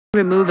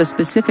Remove a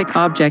specific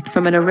object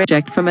from an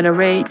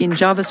array in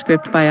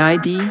JavaScript by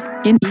ID,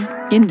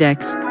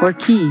 index, or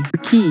key.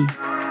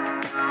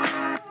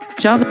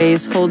 Java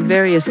arrays hold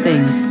various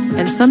things,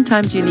 and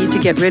sometimes you need to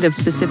get rid of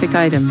specific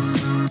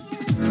items.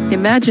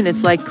 Imagine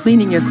it's like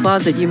cleaning your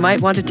closet. You might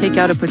want to take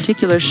out a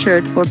particular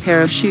shirt or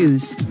pair of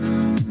shoes.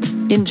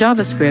 In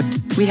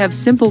JavaScript, we have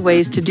simple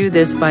ways to do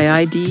this by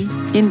ID,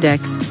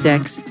 index,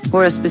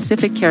 or a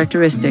specific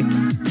characteristic.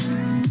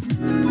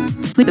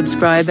 Please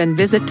subscribe and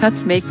visit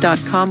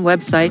tutsmake.com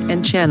website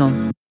and channel.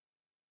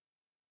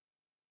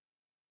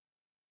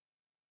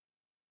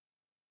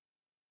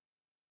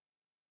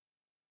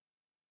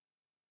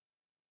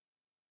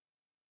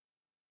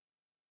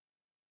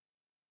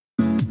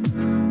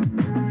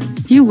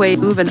 Few ways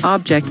to remove an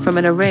object from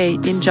an array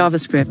in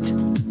JavaScript.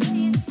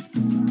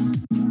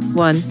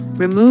 1.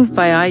 Remove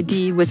by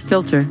ID with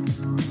filter.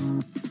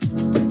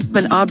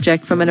 An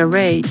object from an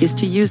array is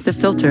to use the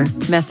filter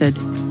method.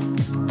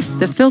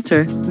 The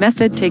filter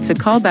method takes a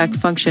callback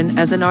function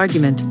as an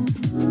argument.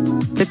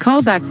 The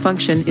callback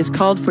function is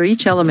called for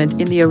each element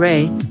in the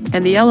array,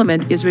 and the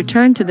element is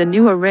returned to the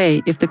new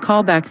array if the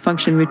callback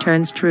function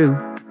returns true.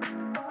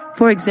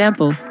 For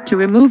example, to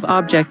remove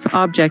object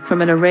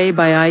from an array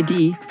by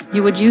ID,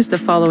 you would use the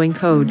following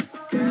code.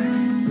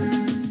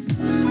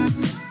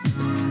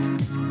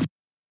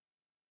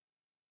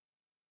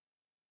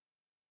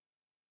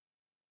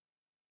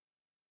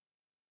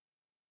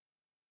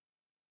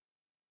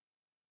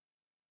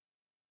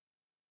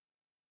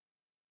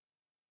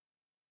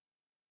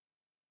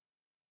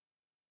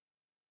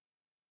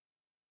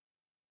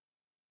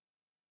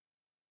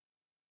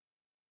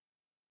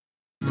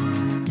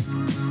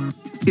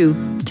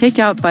 Take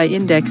out by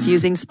index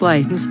using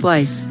splice.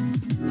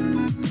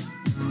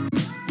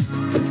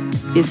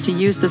 Is to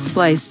use the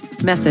splice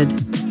method.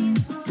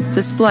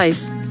 The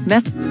splice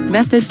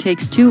method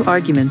takes two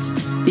arguments,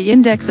 the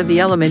index of the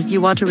element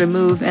you want to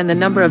remove and the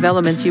number of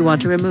elements you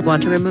want to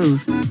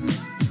remove.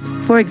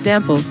 For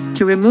example,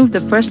 to remove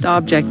the first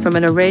object from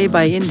an array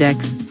by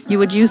index, you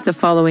would use the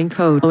following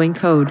code.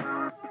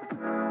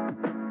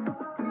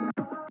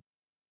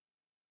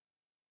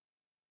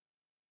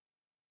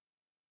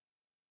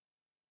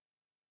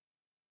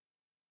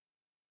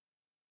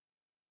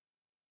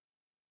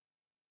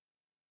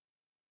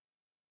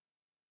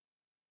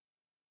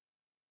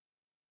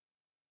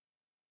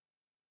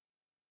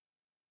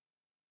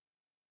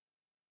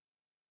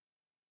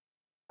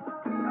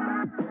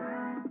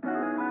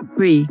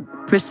 3.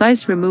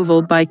 Precise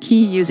removal by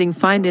key using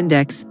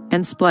findIndex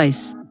and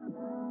splice.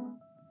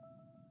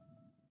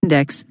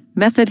 Index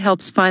method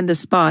helps find the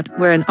spot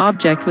where an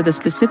object with a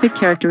specific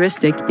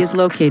characteristic is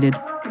located.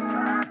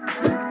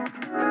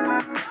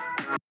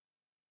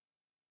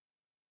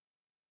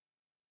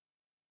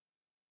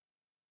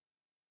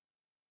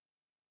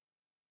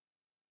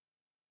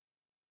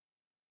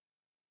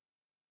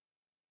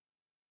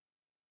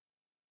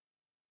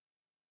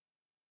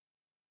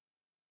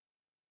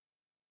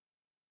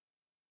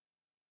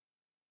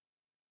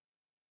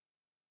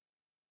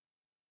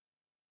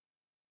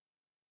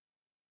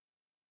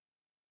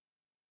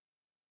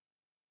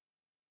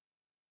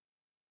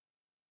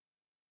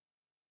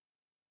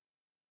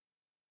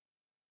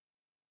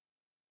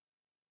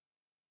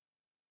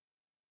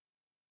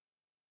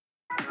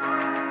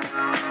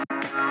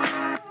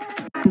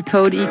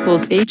 Code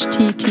equals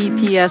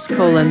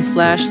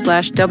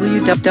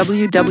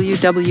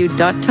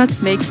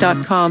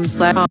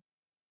https://www.tutsmake.com/